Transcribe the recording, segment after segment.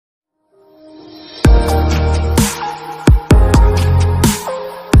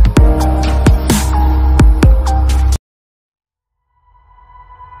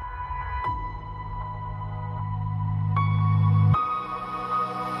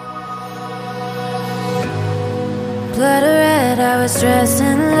Blood red, I was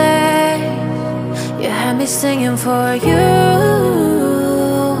dressing late. You had me singing for you.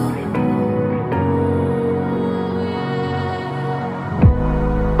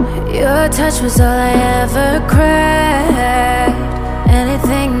 Your touch was all I ever craved.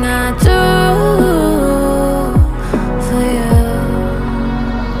 Anything I do for you.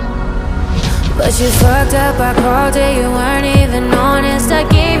 But you fucked up, I called it, you weren't even honest. I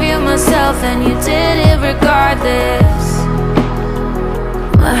gave you myself and you did it regardless.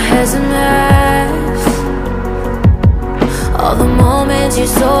 My head's a mess. All the moments you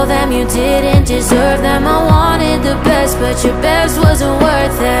sold them, you didn't deserve them. I wanted the best, but your best wasn't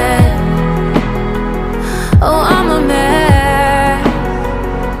worth it. Oh, I'm a mess.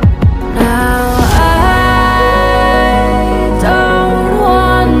 Now I don't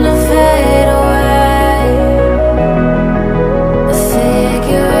wanna fade away. A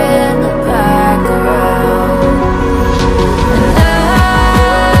figure in the background. And I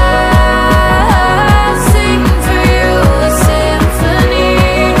sing for you a symphony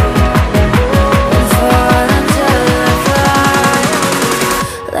and fall until I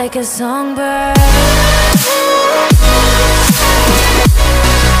fly like a songbird.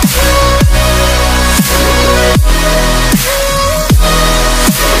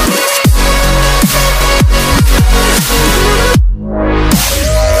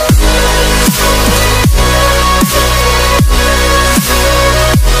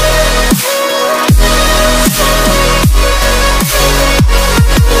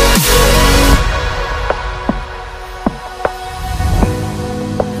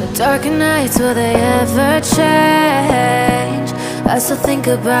 Darker nights, will they ever change? I still think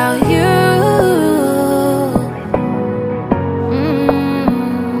about you.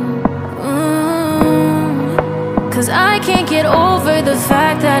 Cause I can't get over the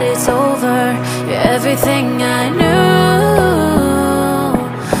fact that it's over. You're everything I knew.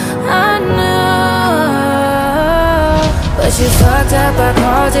 But you fucked up, I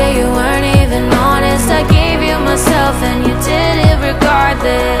called it, you weren't even honest. I gave you myself and you did it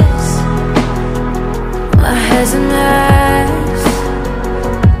regardless. My head's a mess.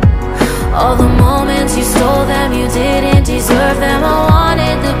 All the moments you stole them, you didn't deserve them. I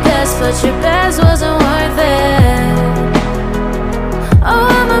wanted the best, but your best wasn't worth it. Oh,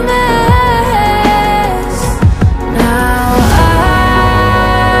 I'm a mess. Now I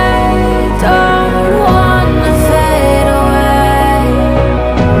don't wanna fade away.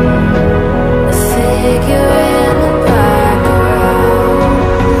 A figure in the background.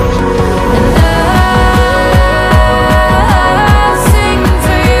 And I sing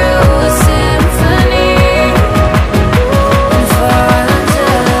for you a symphony and fall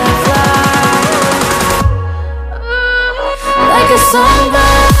until I fly like a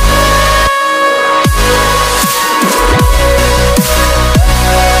songbird.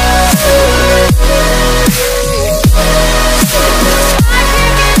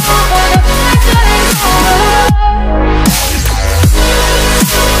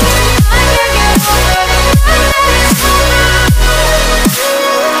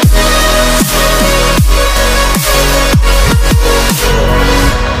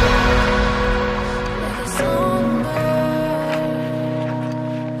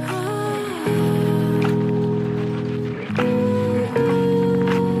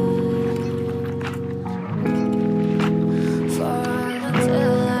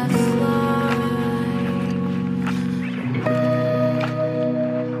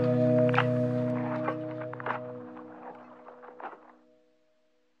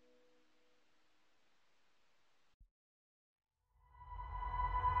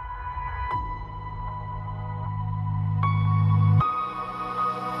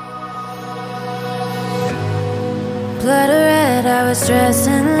 Blood red, I was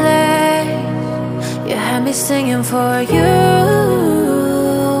dressing late. You had me singing for you.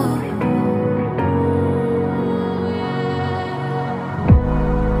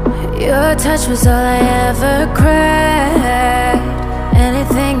 Your touch was all I ever craved.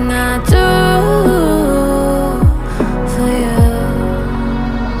 Anything I do for you.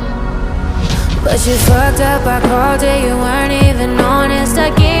 But you fucked up, I called it, you weren't even honest. I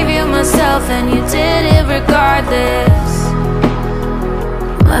gave you myself and you did it regardless.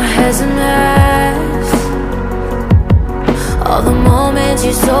 My head's a mess. All the moments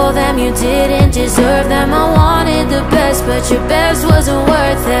you sold them, you didn't deserve them. I wanted the best, but your best wasn't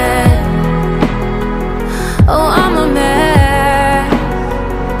worth it. Oh, I'm a mess.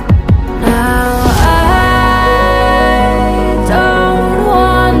 Now I don't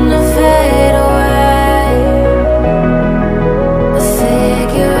wanna fade away. A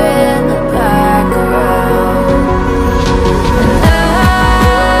figure in the background.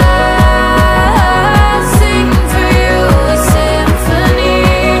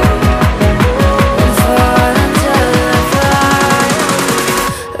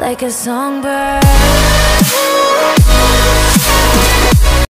 songbird